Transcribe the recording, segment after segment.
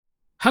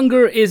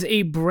Hunger is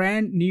a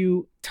brand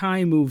new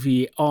Thai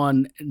movie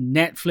on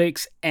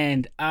Netflix,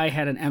 and I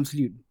had an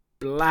absolute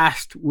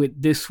blast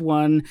with this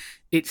one.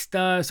 It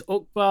stars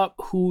Okbap,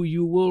 who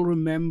you will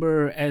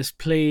remember as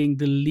playing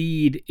the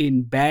lead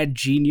in Bad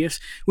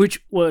Genius,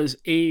 which was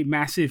a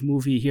massive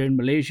movie here in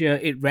Malaysia.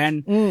 It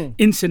ran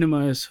in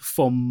cinemas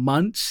for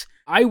months.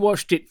 I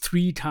watched it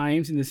 3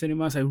 times in the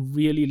cinemas. I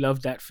really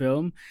loved that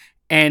film.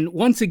 And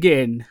once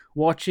again,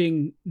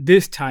 watching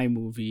this Thai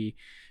movie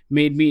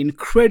made me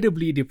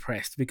incredibly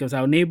depressed because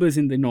our neighbors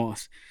in the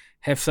north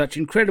have such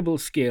incredible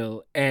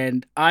skill,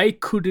 and I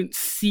couldn't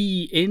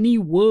see any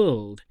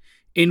world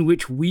in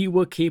which we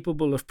were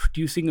capable of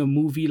producing a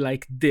movie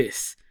like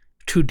this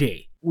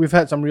today. We've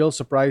had some real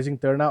surprising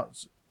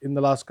turnouts in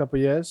the last couple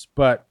of years,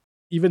 but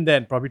even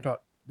then, probably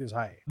not this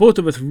high. Both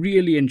of us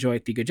really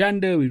enjoyed Tiga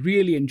Janda, we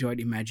really enjoyed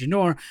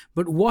Imaginor,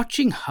 but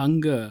watching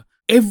Hunger,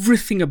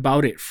 everything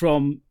about it,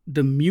 from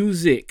the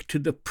music to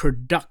the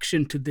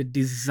production to the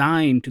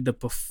design to the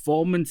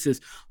performances,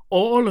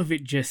 all of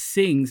it just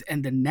sings,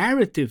 and the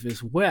narrative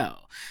as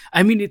well.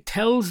 I mean, it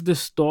tells the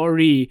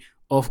story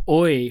of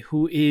Oi,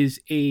 who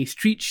is a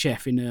street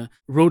chef in a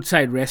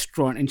roadside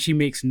restaurant, and she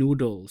makes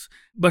noodles.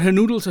 But her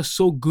noodles are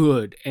so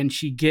good, and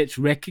she gets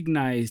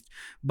recognized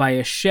by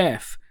a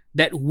chef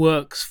that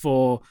works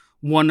for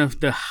one of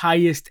the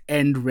highest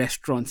end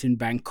restaurants in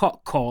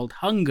Bangkok called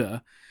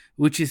Hunger,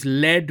 which is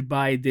led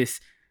by this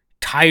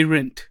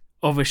tyrant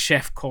of a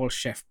chef called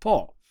Chef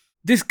Paul.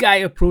 This guy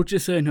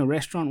approaches her in her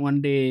restaurant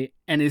one day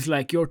and is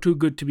like, "You're too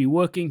good to be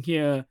working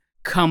here.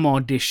 Come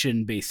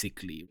audition,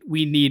 basically.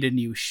 We need a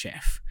new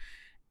chef."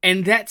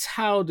 And that's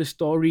how the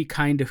story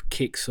kind of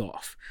kicks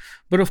off.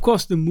 But of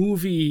course, the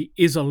movie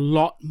is a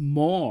lot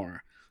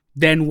more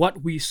than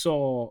what we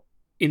saw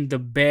in The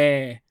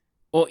Bear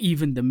or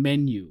even The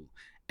Menu.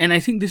 And I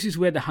think this is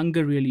where The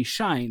Hunger really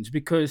shines,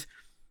 because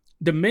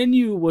The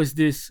Menu was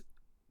this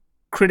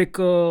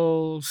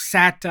critical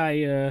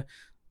satire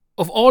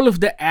of all of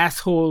the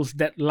assholes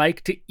that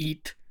like to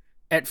eat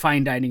at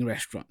fine dining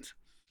restaurants.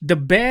 The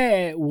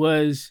Bear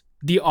was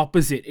the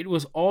opposite. It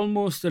was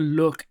almost a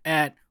look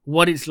at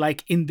what it's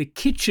like in the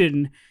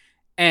kitchen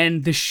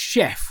and the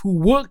chef who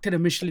worked at a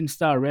Michelin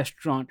star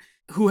restaurant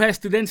who has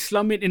to then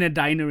slum it in a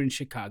diner in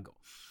Chicago.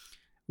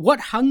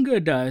 What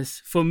Hunger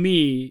does for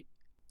me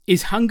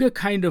is Hunger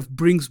kind of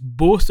brings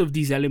both of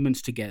these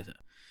elements together.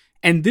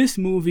 And this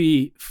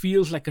movie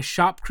feels like a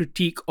sharp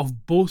critique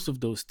of both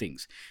of those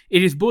things.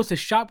 It is both a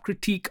sharp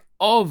critique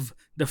of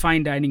the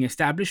fine dining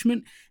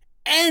establishment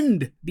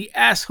and the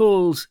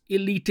assholes,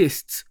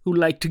 elitists who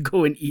like to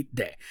go and eat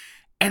there.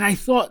 And I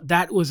thought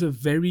that was a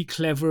very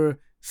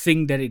clever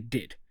thing that it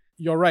did.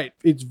 You're right.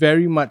 It's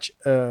very much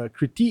a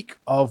critique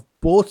of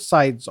both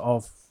sides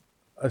of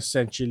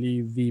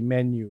essentially the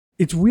menu.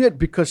 It's weird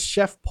because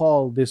Chef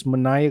Paul, this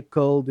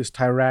maniacal, this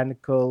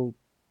tyrannical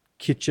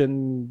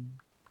kitchen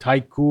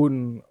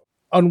tycoon,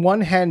 on one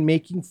hand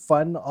making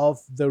fun of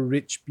the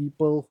rich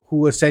people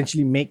who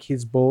essentially make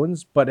his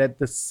bones, but at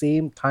the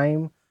same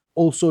time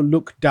also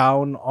look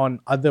down on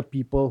other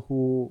people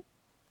who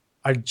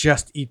are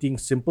just eating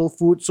simple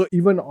food. So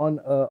even on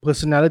a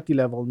personality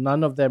level,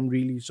 none of them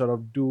really sort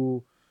of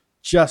do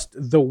just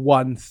the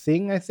one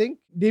thing, I think.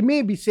 They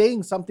may be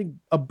saying something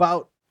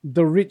about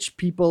the rich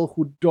people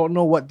who don't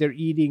know what they're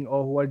eating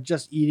or who are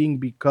just eating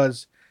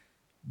because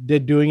they're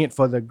doing it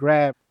for the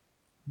grab.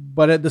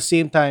 But at the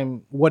same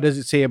time, what does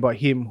it say about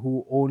him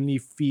who only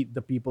feed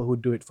the people who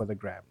do it for the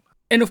gram?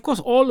 And of course,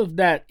 all of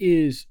that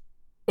is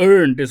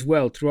earned as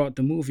well throughout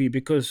the movie,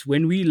 because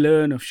when we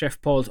learn of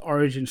Chef Paul's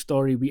origin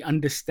story, we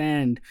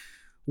understand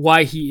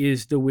why he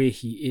is the way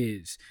he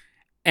is.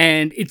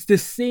 And it's the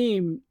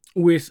same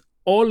with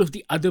all of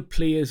the other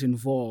players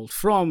involved,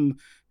 from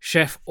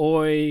Chef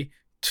Oi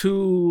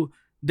to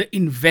the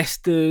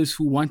investors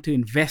who want to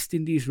invest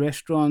in these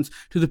restaurants,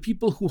 to the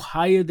people who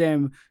hire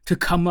them to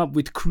come up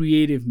with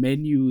creative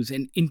menus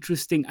and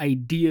interesting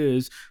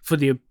ideas for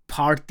their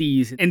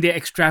parties and their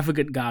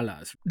extravagant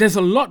galas. There's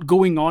a lot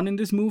going on in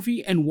this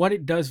movie, and what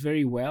it does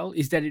very well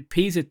is that it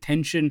pays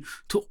attention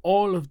to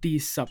all of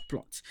these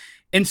subplots.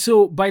 And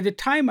so by the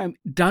time I'm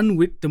done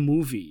with the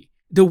movie,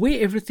 the way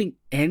everything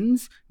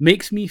ends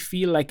makes me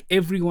feel like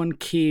everyone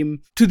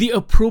came to the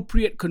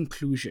appropriate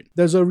conclusion.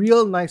 There's a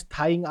real nice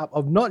tying up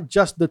of not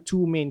just the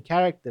two main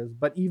characters,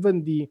 but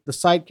even the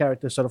side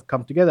characters sort of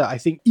come together. I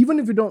think even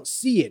if you don't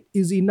see it,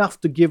 is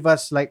enough to give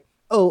us like,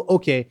 oh,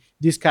 okay,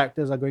 these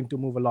characters are going to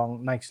move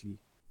along nicely.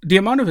 The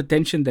amount of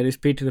attention that is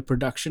paid to the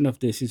production of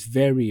this is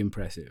very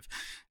impressive,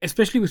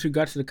 especially with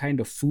regards to the kind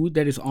of food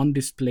that is on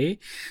display.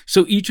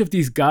 So each of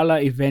these gala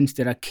events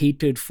that are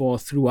catered for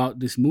throughout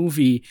this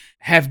movie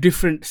have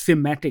different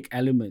thematic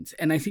elements.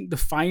 And I think the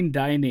fine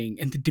dining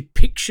and the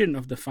depiction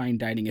of the fine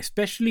dining,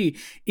 especially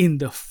in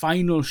the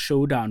final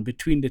showdown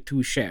between the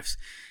two chefs,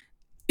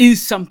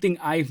 is something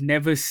I've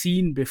never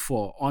seen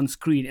before on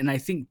screen. And I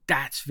think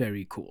that's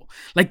very cool.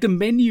 Like, the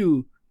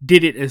menu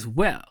did it as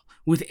well.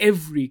 With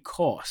every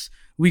course,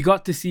 we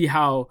got to see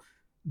how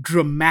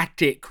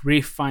dramatic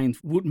Ralph Fiennes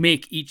would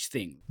make each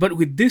thing. But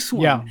with this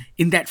one, Yeah.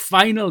 in that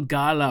final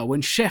gala,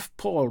 when Chef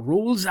Paul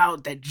rolls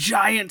out that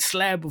giant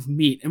slab of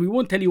meat, and we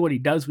won't tell you what he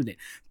does with it,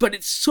 but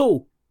it's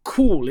so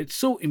cool, it's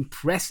so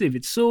impressive,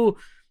 it's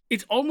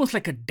almost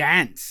like a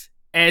dance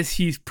as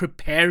he's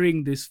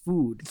preparing this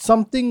food.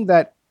 Something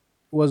that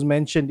was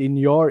mentioned in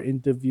your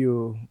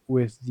interview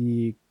with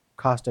the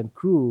cast and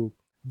crew,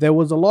 there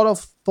was a lot of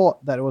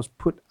thought that was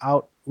put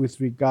out with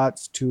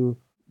regards to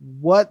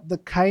what the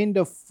kind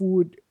of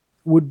food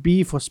would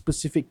be for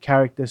specific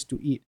characters to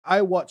eat.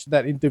 I watched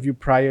that interview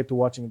prior to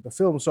watching the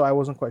film, so I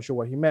wasn't quite sure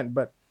what he meant,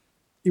 but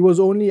it was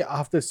only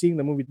after seeing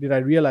the movie did I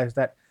realize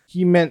that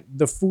he meant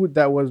the food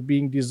that was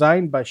being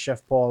designed by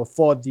Chef Paul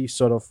for these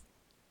sort of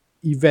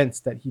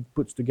events that he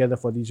puts together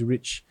for these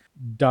rich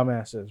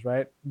dumbasses,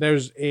 right?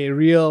 There's a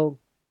real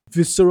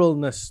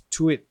visceralness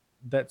to it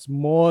that's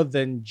more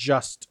than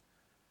just,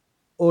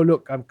 oh,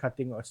 look, I'm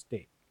cutting a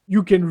steak.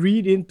 You can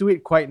read into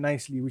it quite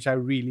nicely, which I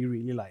really,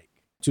 really like.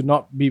 To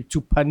not be too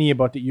punny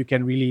about it, you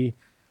can really,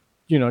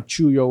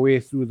 chew your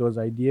way through those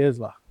ideas.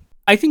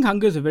 I think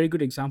Hunger is a very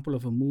good example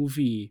of a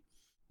movie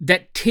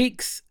that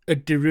takes a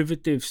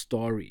derivative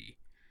story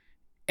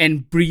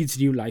and breathes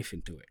new life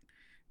into it.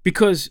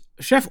 Because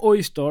Chef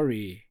Oi's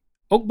story,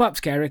 Okbap's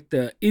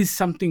character, is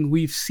something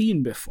we've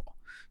seen before.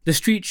 The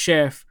street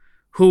chef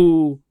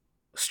who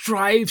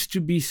strives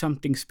to be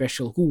something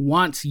special,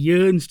 who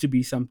yearns to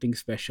be something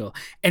special.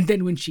 And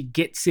then when she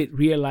gets it,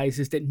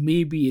 realizes that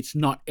maybe it's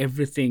not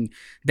everything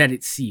that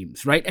it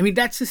seems, right? I mean,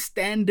 that's a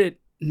standard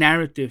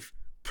narrative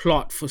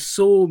plot for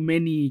so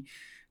many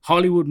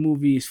Hollywood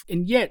movies.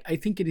 And yet, I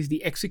think it is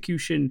the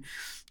execution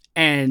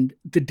and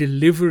the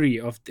delivery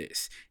of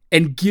this.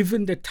 And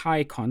given the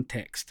Thai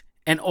context,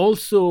 and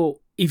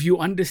also if you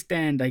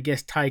understand, I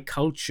guess, Thai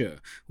culture,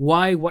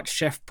 why what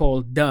Chef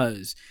Paul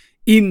does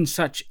in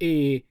such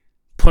a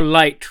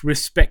polite,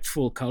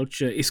 respectful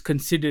culture is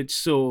considered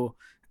so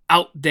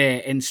out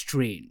there and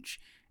strange.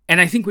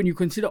 And I think when you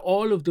consider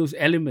all of those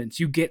elements,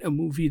 you get a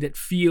movie that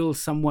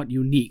feels somewhat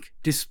unique,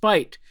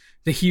 despite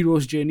the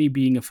hero's journey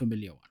being a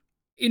familiar one.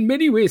 In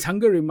many ways,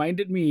 Hunger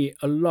reminded me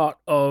a lot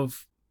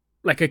of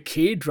like a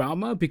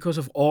K-drama because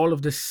of all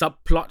of the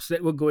subplots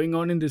that were going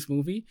on in this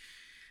movie.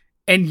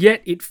 And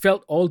yet it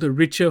felt all the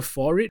richer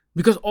for it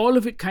because all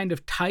of it kind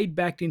of tied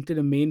back into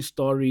the main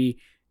story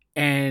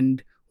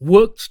and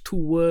worked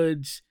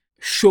towards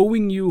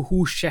showing you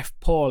who Chef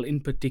Paul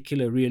in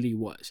particular really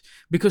was.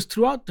 Because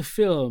throughout the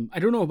film, I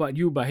don't know about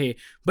you, Bahir,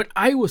 but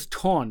I was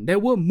torn. There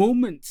were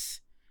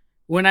moments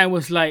when I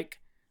was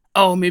like,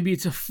 oh, maybe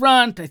it's a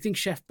front. I think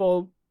Chef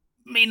Paul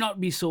may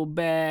not be so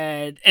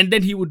bad. And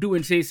then he would do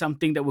and say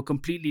something that would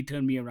completely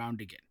turn me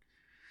around again.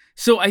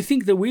 So I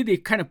think the way they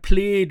kind of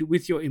played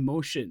with your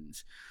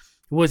emotions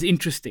was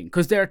interesting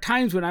because there are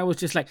times when I was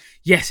just like,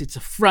 yes, it's a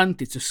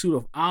front, it's a suit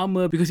of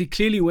armor because he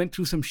clearly went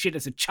through some shit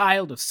as a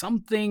child or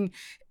something.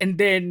 And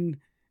then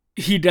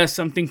he does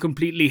something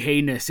completely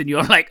heinous and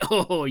you're like,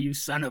 oh, you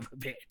son of a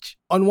bitch.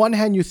 On one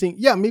hand, you think,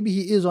 yeah, maybe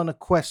he is on a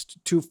quest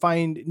to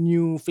find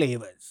new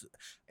flavors.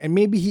 And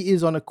maybe he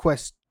is on a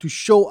quest to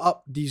show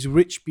up these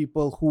rich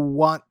people who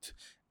want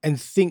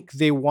and think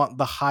they want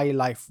the high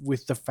life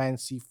with the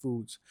fancy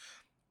foods.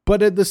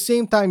 But at the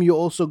same time, you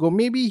also go,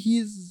 maybe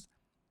he's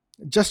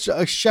just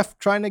a chef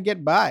trying to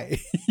get by,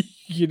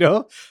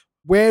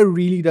 Where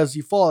really does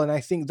he fall? And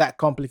I think that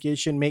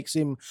complication makes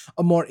him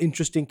a more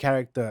interesting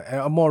character,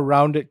 a more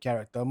rounded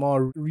character, a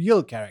more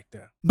real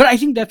character. But I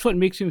think that's what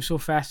makes him so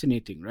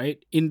fascinating,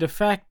 right? In the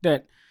fact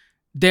that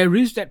there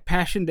is that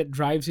passion that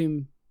drives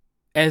him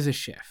as a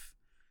chef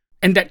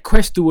and that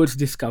quest towards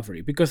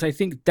discovery, because I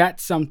think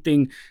that's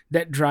something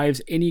that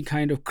drives any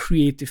kind of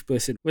creative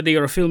person, whether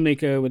you're a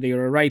filmmaker, whether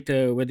you're a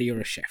writer, whether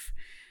you're a chef.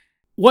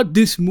 What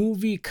this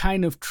movie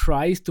kind of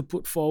tries to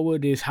put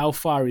forward is how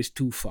far is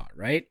too far,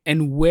 right?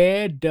 And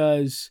where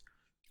does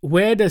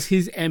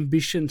his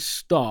ambition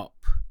stop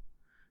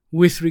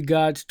with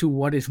regards to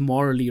what is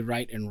morally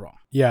right and wrong?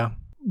 Yeah.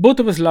 Both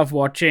of us love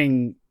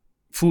watching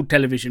food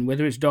television,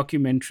 whether it's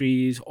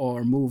documentaries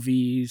or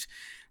movies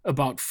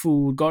about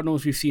food. God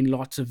knows we've seen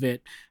lots of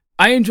it.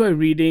 I enjoy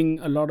reading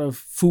a lot of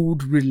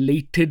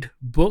food-related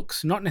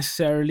books, not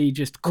necessarily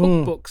just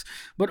cookbooks,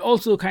 but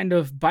also kind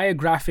of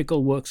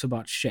biographical works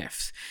about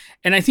chefs.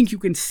 And I think you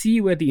can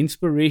see where the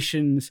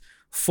inspirations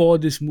for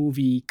this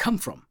movie come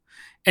from.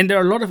 And there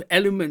are a lot of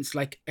elements,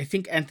 like I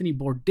think Anthony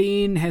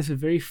Bourdain has a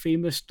very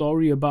famous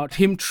story about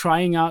him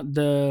trying out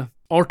the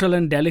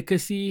ortolan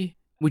delicacy,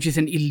 which is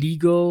an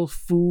illegal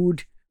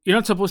food. You're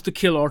not supposed to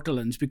kill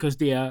ortolans because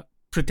they are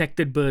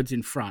protected birds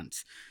in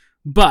France.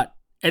 But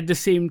at the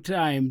same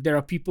time, there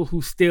are people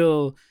who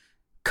still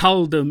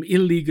cull them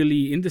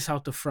illegally in the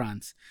south of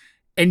France.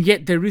 And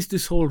yet there is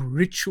this whole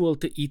ritual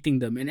to eating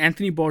them. And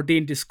Anthony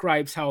Bourdain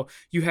describes how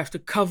you have to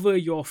cover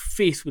your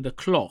face with a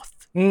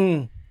cloth.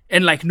 And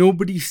like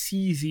nobody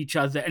sees each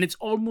other. And it's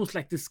almost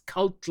like this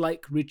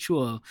cult-like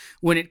ritual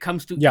when it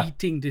comes to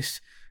eating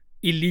this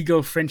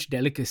illegal French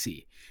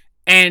delicacy.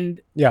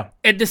 And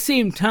at the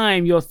same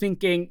time, you're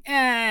thinking,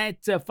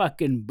 it's a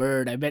fucking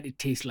bird. I bet it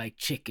tastes like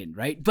chicken,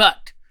 right?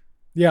 But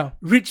Yeah.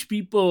 Rich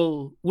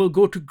people will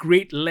go to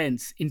great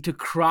lengths into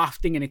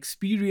crafting an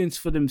experience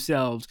for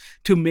themselves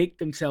to make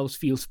themselves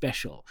feel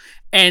special.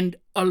 And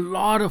a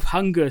lot of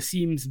hunger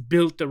seems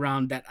built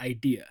around that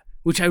idea,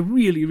 which I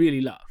really,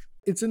 really love.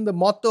 It's in the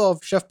motto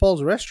of Chef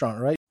Paul's restaurant,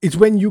 right? It's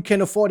when you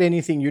can afford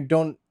anything, you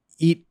don't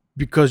eat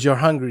because you're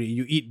hungry.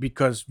 You eat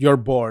because you're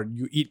bored.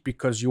 You eat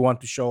because you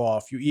want to show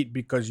off. You eat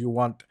because you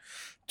want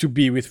to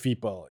be with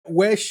people.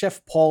 Where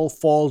Chef Paul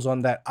falls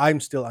on that, I'm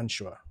still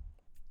unsure.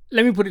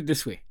 Let me put it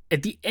this way.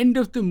 At the end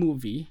of the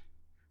movie,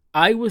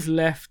 I was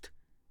left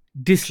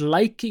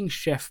disliking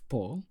Chef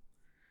Paul,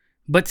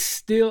 but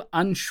still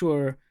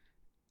unsure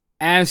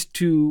as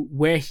to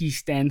where he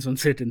stands on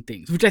certain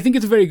things, which I think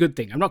is a very good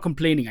thing. I'm not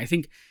complaining. I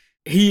think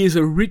he is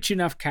a rich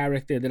enough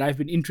character that I've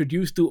been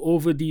introduced to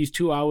over these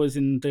 2 hours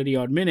and 30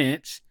 odd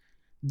minutes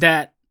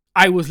that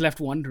I was left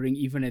wondering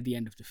even at the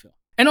end of the film.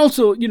 And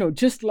also,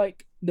 just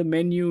like the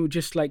menu,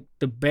 just like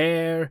the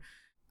bear,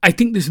 I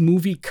think this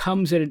movie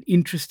comes at an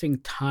interesting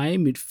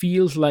time. It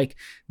feels like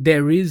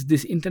there is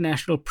this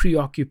international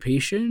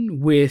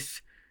preoccupation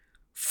with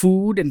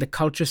food and the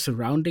culture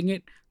surrounding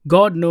it.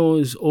 God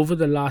knows, over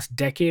the last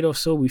decade or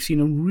so, we've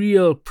seen a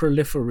real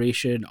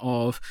proliferation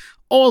of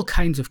all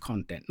kinds of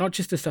content, not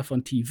just the stuff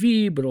on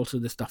TV, but also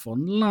the stuff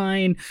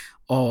online,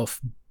 of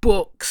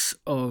books,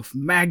 of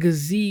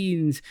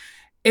magazines.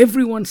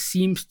 Everyone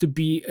seems to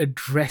be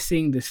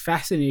addressing this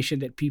fascination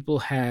that people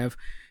have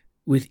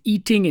with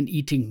eating and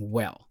eating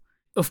well.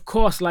 Of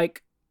course,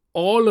 like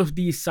all of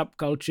these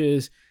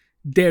subcultures,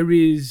 there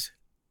is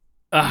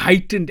a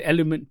heightened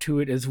element to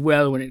it as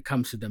well when it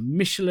comes to the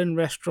Michelin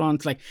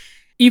restaurants. Like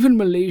even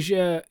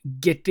Malaysia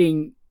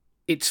getting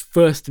its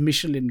first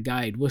Michelin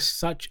guide was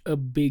such a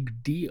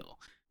big deal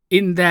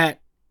in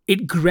that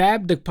it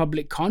grabbed the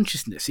public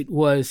consciousness. It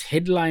was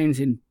headlines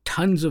in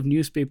tons of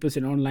newspapers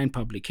and online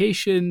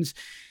publications.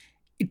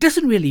 It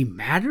doesn't really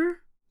matter,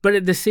 but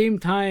at the same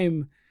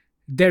time,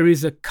 there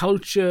is a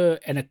culture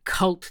and a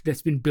cult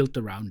that's been built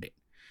around it.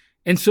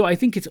 And so I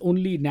think it's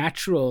only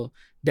natural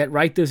that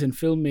writers and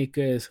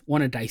filmmakers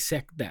want to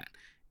dissect that.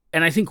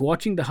 And I think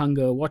watching The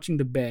Hunger, watching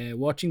The Bear,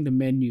 watching the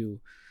menu,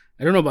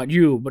 I don't know about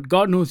you, but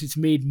God knows it's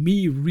made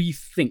me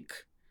rethink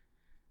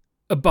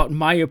about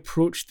my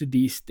approach to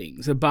these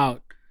things,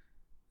 about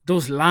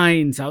those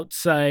lines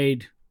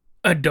outside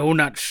a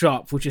donut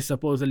shop, which is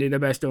supposedly the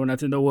best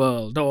donuts in the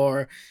world,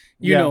 or,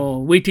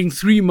 waiting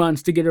 3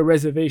 months to get a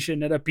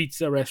reservation at a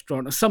pizza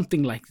restaurant or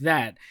something like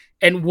that,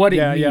 and what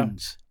it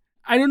means.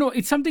 I don't know.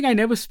 It's something I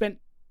never spent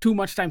too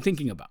much time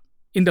thinking about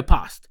in the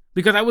past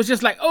because I was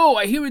just like, oh,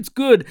 I hear it's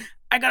good.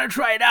 I got to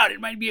try it out.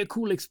 It might be a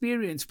cool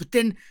experience. But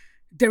then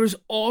there is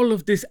all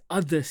of this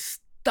other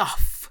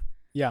stuff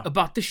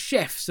about the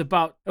chefs,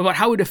 about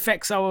how it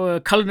affects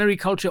our culinary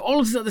culture. All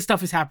of this other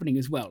stuff is happening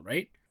as well,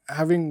 right?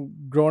 Having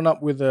grown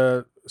up with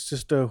a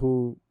sister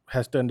who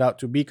has turned out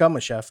to become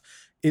a chef,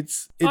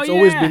 it's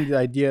always been the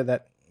idea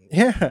that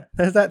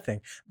there's that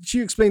thing.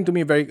 She explained to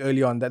me very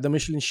early on that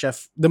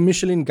the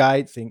Michelin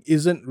guide thing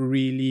isn't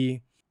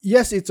really,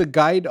 yes, it's a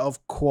guide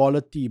of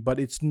quality, but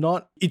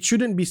it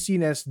shouldn't be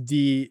seen as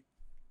the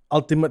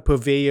ultimate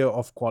purveyor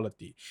of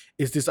quality.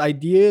 It's this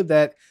idea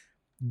that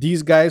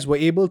these guys were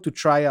able to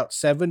try out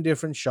 7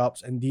 different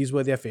shops and these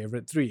were their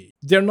favorite 3.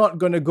 They're not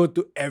going to go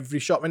to every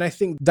shop. And I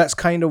think that's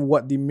kind of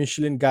what the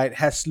Michelin guide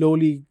has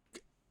slowly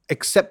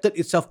accepted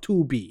itself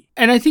to be.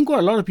 And I think what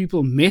a lot of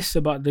people miss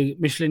about the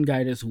Michelin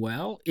guide as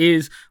well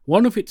is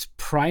one of its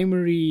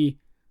primary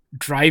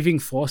driving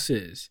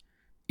forces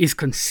is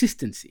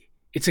consistency.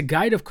 It's a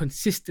guide of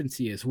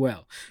consistency as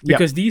well,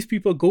 because these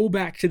people go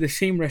back to the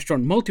same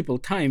restaurant multiple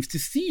times to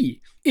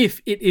see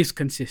if it is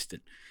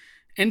consistent.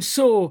 And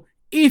so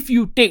if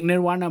you take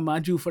Nirwana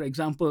Maju, for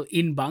example,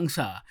 in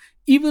Bangsa,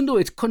 even though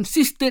it's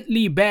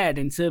consistently bad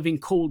and serving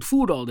cold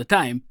food all the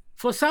time,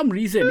 for some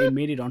reason it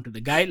made it onto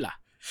the guide lah.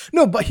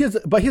 No, but here's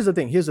the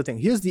thing.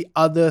 Here's the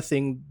other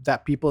thing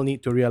that people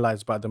need to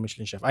realize about the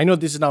Michelin Chef. I know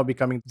this is now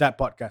becoming that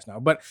podcast now,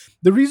 but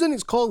the reason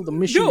it's called the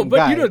Michelin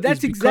Guide,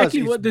 that's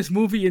exactly what this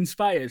movie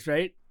inspires,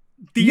 right?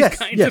 These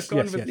kinds of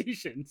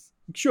conversations.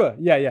 Sure,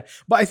 yeah.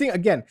 But I think,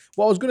 again,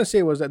 what I was going to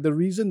say was that the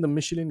reason the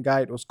Michelin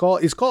Guide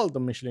is called the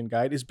Michelin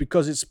Guide is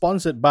because it's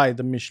sponsored by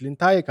the Michelin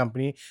Tire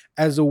Company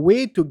as a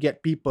way to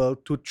get people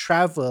to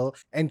travel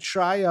and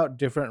try out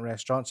different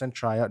restaurants and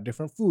try out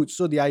different foods.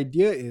 So the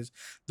idea is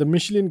the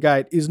Michelin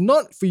Guide is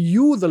not for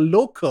you, the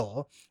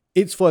local,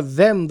 it's for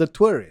them, the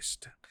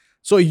tourist.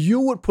 So you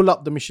would pull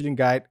up the Michelin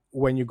Guide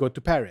when you go to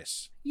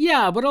Paris.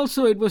 Yeah, but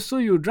also it was so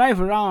you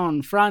drive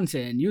around France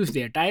and use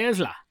their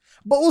tires lah.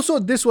 But also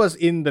this was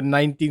in the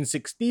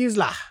 1960s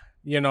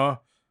lah,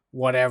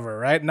 whatever,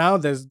 right? Now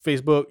there's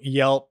Facebook,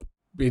 Yelp,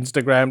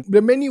 Instagram. There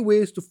are many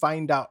ways to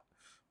find out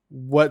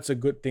what's a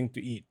good thing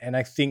to eat. And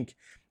I think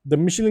the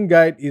Michelin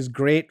Guide is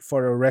great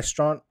for a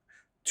restaurant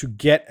to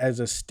get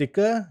as a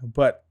sticker,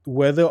 but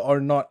whether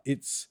or not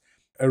it's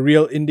a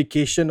real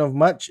indication of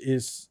much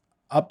is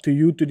up to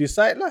you to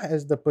decide lah,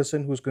 as the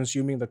person who's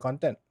consuming the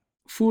content.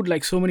 food,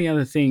 like so many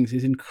other things,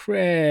 is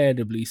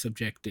incredibly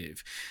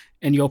subjective.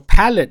 And your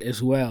palate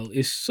as well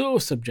is so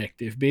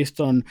subjective based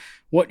on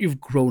what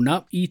you've grown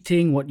up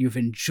eating, what you've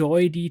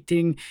enjoyed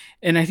eating.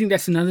 And I think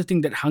that's another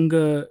thing that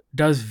hunger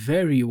does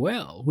very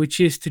well, which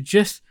is to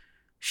just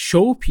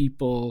show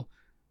people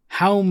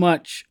how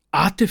much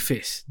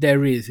artifice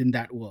there is in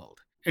that world.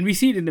 And we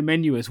see it in the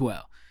menu as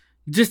well.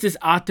 Just this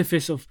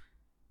artifice of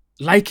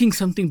liking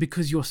something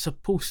because you're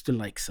supposed to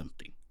like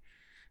something.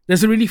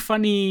 There's a really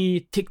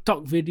funny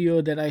TikTok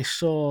video that I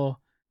saw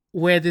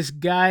where this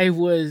guy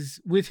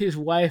was with his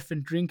wife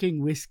and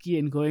drinking whiskey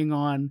and going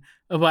on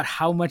about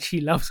how much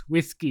he loves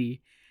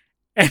whiskey.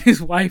 And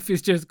his wife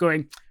is just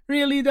going,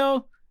 "Really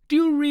though? Do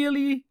you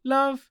really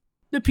love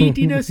the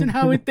peatiness and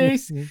how it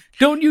tastes?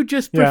 Don't you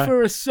just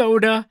prefer a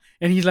soda?"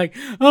 And he's like,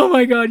 "Oh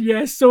my God,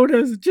 yes,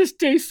 sodas just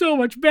taste so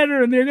much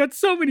better and they've got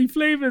so many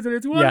flavors and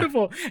it's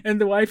wonderful." Yeah.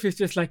 And the wife is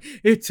just like,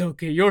 "It's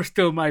okay, you're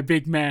still my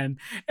big man."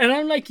 And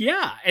I'm like,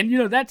 yeah. And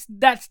that's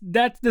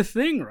the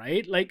thing,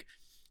 right? Like,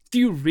 do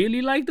you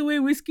really like the way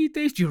whiskey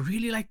tastes? Do you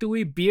really like the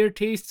way beer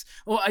tastes?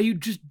 Or are you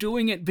just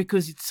doing it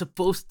because it's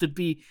supposed to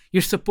be,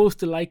 you're supposed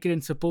to like it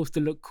and supposed to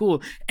look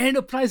cool? And it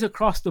applies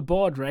across the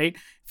board, right?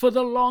 For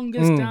the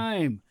longest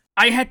time,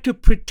 I had to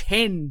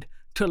pretend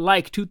to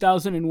like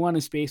 2001: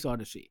 A Space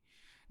Odyssey.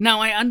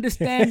 Now, I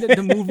understand that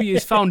the movie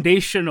is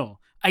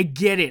foundational. I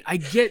get it. I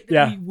get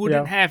that we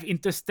wouldn't have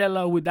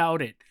Interstellar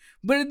without it.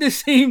 But at the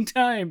same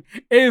time,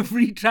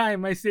 every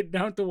time I sit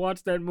down to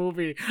watch that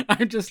movie,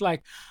 I'm just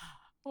like,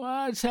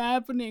 what's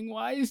happening?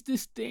 Why is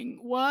this thing?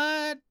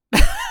 What?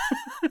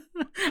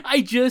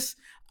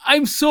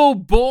 I'm so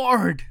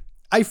bored.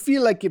 I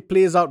feel like it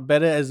plays out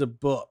better as a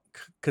book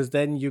because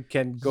then you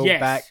can go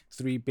back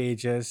 3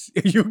 pages.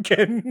 You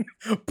can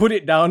put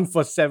it down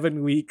for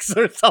 7 weeks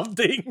or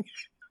something.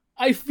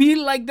 I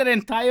feel like that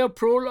entire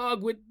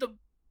prologue with the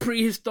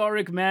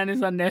prehistoric man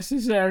is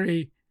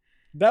unnecessary.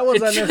 That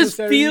was unnecessary. It just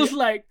feels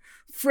like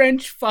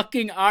French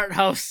fucking art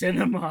house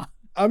cinema.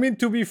 I mean,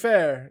 to be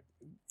fair,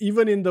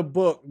 even in the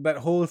book, that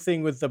whole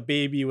thing with the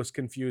baby was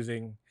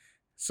confusing.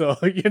 So,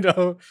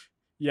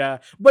 yeah.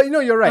 But,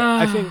 you're right.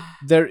 I think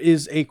there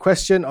is a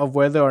question of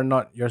whether or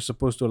not you're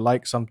supposed to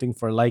like something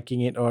for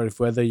liking it, or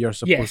if whether you're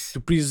supposed to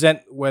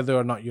present whether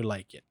or not you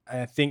like it.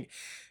 I think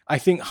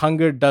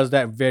hunger does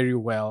that very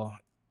well.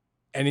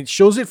 And it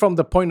shows it from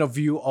the point of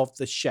view of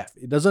the chef.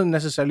 It doesn't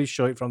necessarily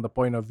show it from the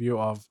point of view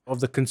of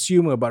the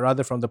consumer, but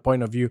rather from the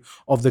point of view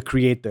of the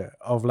creator.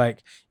 Of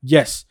like,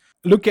 yes,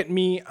 look at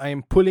me. I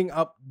am pulling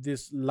up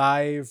this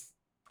live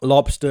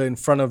lobster in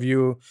front of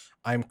you.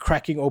 I'm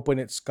cracking open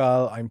its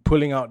skull. I'm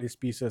pulling out these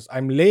pieces.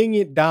 I'm laying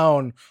it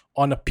down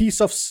on a piece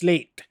of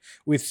slate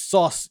with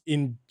sauce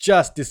in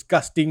just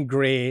disgusting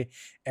gray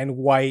and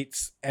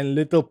whites and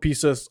little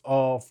pieces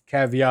of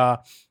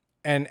caviar.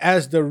 And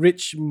as the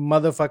rich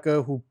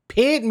motherfucker who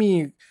paid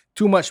me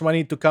too much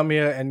money to come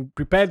here and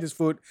prepare this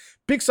food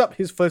picks up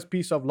his first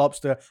piece of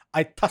lobster,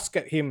 I tusk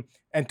at him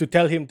and to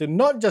tell him to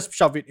not just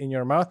shove it in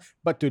your mouth,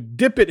 but to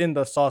dip it in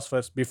the sauce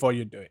first before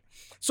you do it.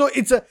 So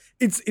it's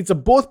a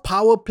both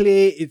power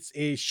play. It's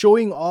a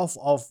showing off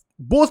of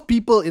both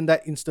people in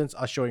that instance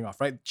are showing off,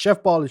 right?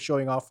 Chef Paul is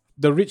showing off.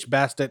 The rich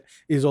bastard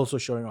is also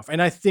showing off.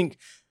 And I think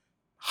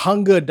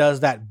hunger does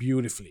that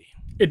beautifully.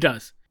 It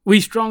does. We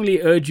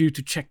strongly urge you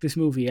to check this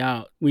movie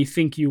out. We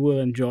think you will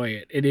enjoy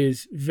it. It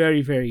is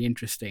very, very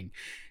interesting.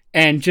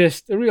 And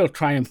just a real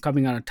triumph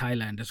coming out of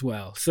Thailand as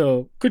well.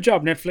 So good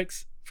job,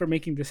 Netflix, for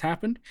making this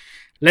happen.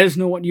 Let us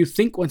know what you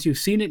think once you've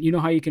seen it. You know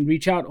how you can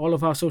reach out. All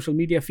of our social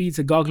media feeds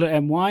are Goggler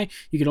MY.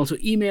 You can also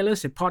email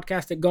us at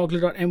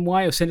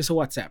podcast@goggler.my or send us a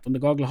WhatsApp on the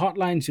Goggler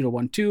hotline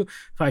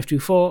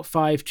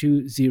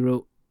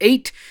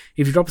 012-524-5208.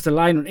 If you drop us a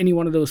line on any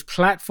one of those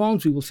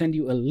platforms, we will send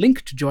you a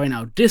link to join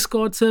our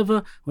Discord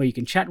server where you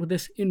can chat with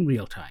us in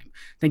real time.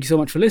 Thank you so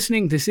much for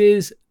listening. This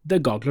is the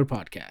Goggler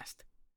Podcast.